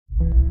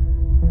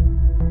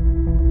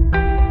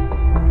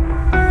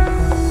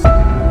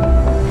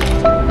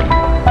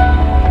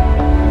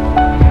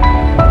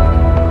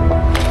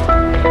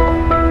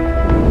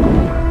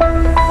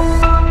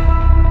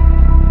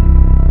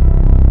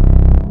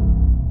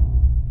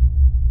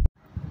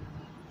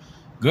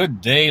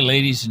Good day,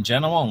 ladies and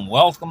gentlemen.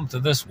 Welcome to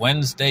this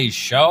Wednesday's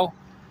show.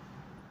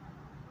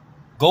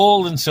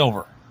 Gold and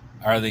silver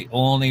are the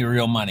only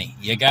real money.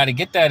 You got to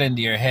get that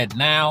into your head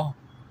now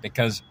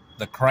because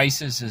the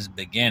crisis is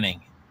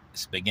beginning.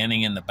 It's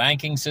beginning in the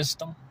banking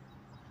system.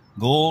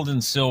 Gold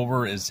and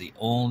silver is the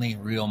only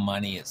real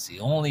money. It's the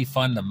only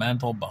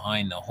fundamental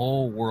behind the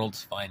whole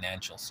world's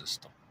financial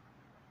system.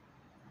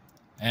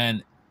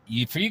 And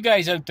for you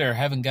guys out there who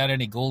haven't got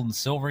any gold and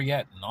silver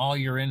yet and all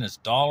you're in is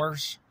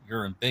dollars,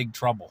 you're in big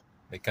trouble,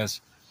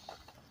 because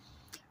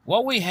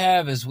what we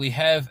have is we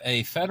have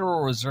a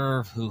Federal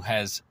Reserve who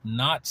has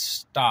not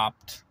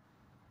stopped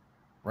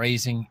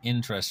raising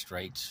interest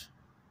rates.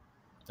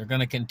 They're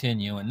going to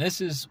continue, and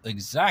this is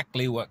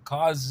exactly what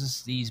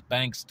causes these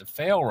banks to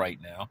fail right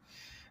now,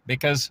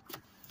 because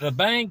the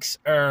banks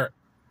are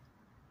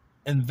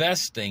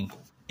investing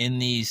in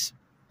these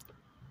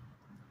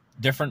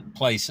different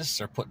places.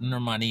 They're putting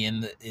their money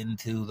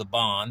into the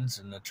bonds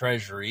and the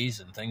treasuries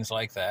and things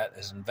like that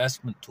as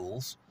investment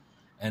tools.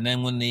 And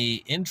then when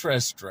the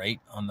interest rate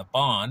on the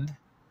bond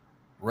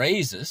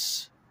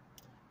raises,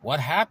 what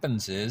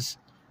happens is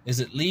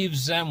it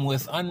leaves them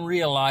with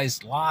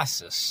unrealized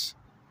losses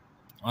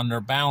on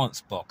their balance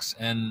books.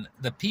 And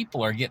the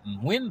people are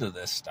getting wind of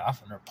this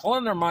stuff, and they're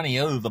pulling their money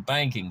out of the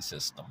banking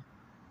system.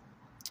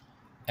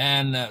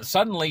 And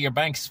suddenly your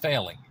bank's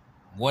failing.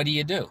 What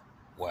do?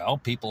 Well,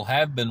 people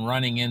have been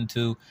running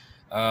into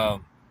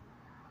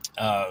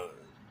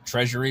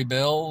treasury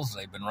bills.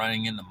 They've been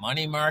running into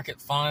money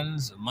market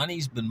funds.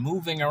 Money's been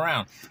moving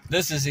around.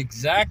 This is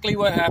exactly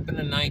what happened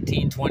in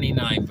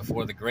 1929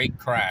 before the great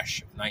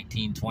crash of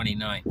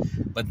 1929.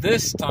 But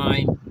this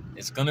time,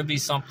 it's going to be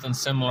something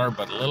similar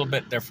but a little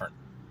bit different.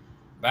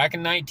 Back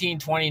in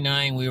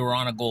 1929, we were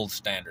on a gold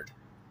standard.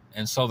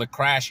 And so the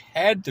crash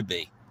had to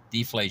be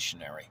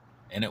deflationary,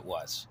 and it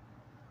was.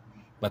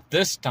 But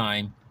this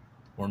time,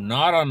 we're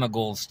not on the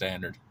gold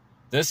standard.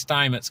 This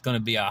time it's going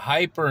to be a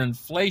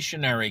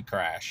hyperinflationary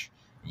crash.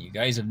 You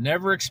guys have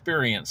never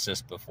experienced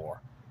this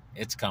before.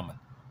 It's coming.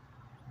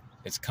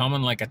 It's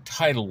coming like a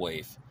tidal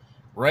wave.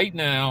 Right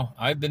now,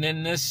 I've been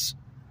in this,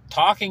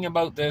 talking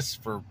about this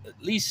for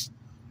at least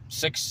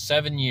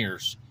 7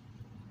 years.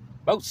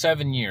 About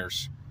 7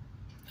 years.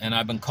 And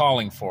I've been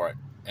calling for it.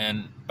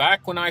 And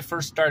back when I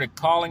first started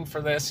calling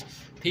for this,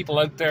 people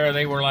out there,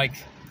 they were like,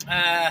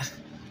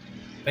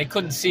 they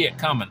couldn't see it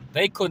coming.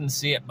 They couldn't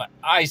see it, but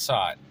I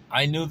saw it.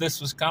 I knew this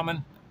was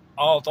coming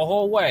the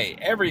whole way.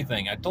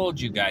 Everything. I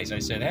told you guys. I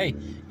said, hey,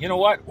 you know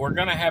what? We're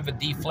going to have a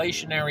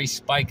deflationary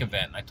spike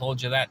event. I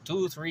told you that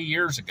 2 or 3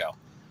 years ago.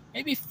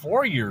 Maybe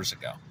 4 years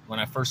ago when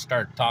I first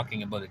started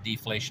talking about a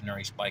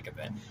deflationary spike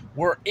event.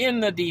 We're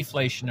in the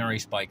deflationary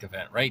spike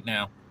event right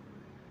now.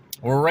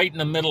 We're right in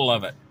the middle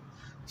of it.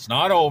 It's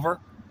not over.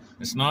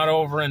 It's not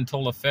over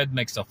until the Fed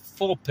makes a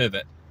full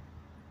pivot.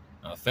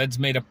 Now, the Fed's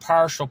made a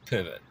partial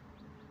pivot.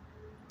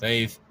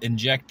 They've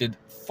injected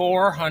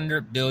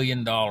 $400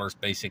 billion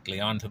basically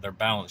onto their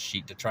balance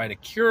sheet to try to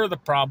cure the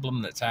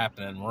problem that's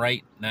happening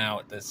right now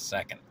at this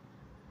second.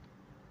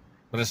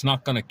 But it's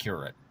not going to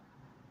cure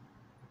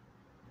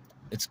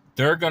it.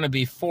 They're going to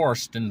be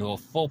forced into a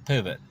full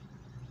pivot.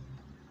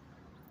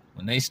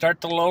 When they start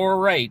to lower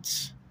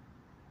rates,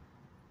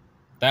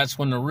 that's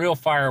when the real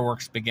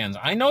fireworks begins.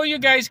 I know you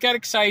guys got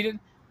excited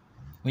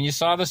when you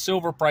saw the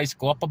silver price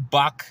go up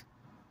 $1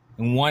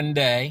 in one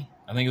day.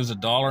 I think it was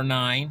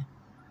 $1.09.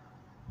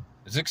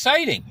 It's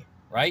exciting,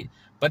 right?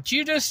 But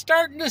you're just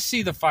starting to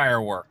see the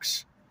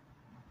fireworks,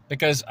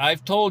 because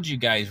I've told you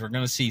guys we're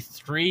going to see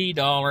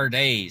 $3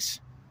 days,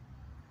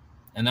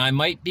 and I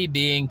might be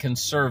being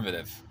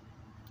conservative,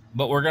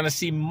 but we're going to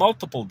see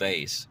multiple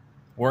days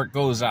where it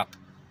goes up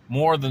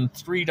more than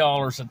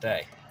 $3 a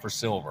day for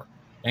silver,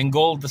 and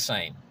gold the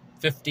same,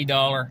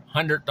 $50,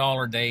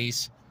 $100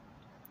 days.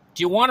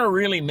 Do you want to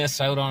really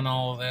miss out on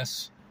all of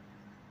this?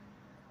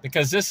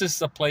 Because this is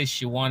the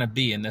place you want to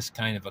be in this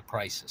kind of a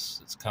crisis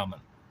that's coming.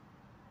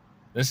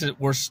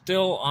 We're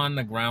still on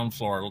the ground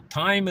floor.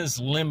 Time is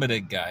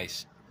limited,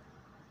 guys.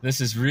 This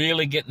is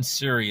really getting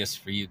serious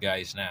for you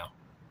guys now.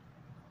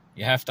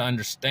 You have to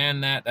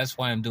understand that. That's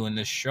why I'm doing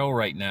this show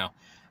right now.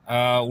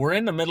 We're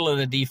in the middle of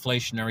the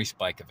deflationary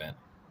spike event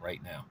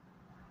right now.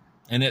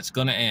 And it's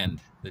going to end.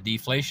 The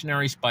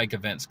deflationary spike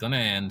event's going to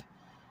end.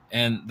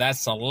 And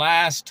that's the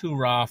last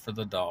hurrah for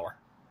the dollar.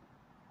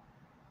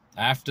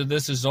 After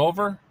this is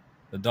over,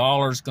 the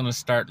dollar's going to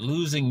start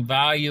losing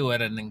value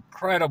at an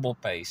incredible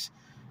pace.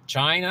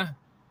 China,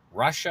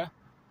 Russia,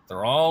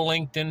 they're all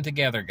linked in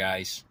together,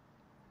 guys.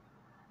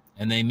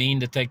 And they mean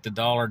to take the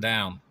dollar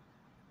down.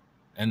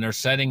 And they're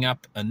setting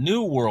up a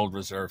new world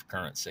reserve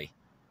currency.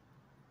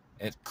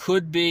 It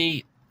could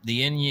be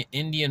the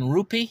Indian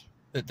rupee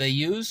that they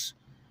use.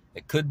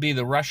 It could be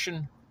the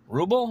Russian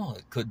ruble.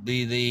 It could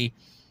be the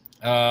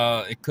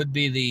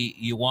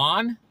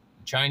yuan,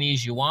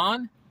 Chinese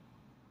yuan.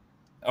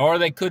 Or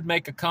they could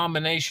make a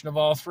combination of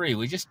all three.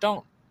 We just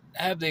don't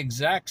have the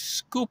exact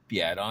scoop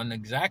yet on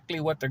exactly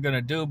what they're going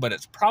to do, but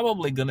it's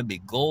probably going to be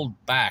gold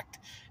backed.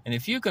 And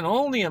if you can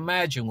only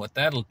imagine what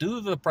that'll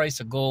do to the price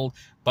of gold,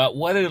 but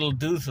what it'll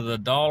do to the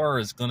dollar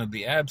is going to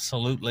be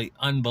absolutely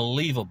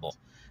unbelievable.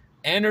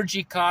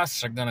 Energy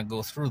costs are going to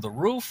go through the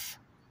roof.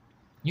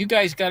 You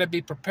guys got to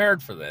be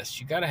prepared for this.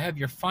 You got to have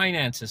your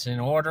finances in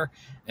order.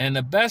 And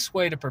the best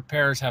way to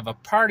prepare is have a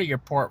part of your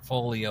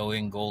portfolio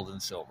in gold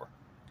and silver.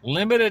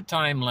 Limited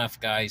time left,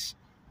 guys.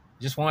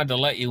 Just wanted to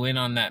let you in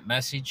on that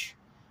message.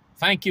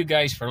 Thank you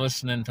guys for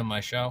listening to my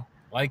show.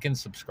 Like and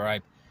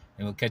subscribe.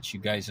 And we'll catch you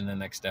guys in the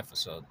next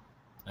episode.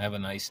 Have a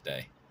nice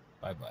day.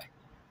 Bye-bye.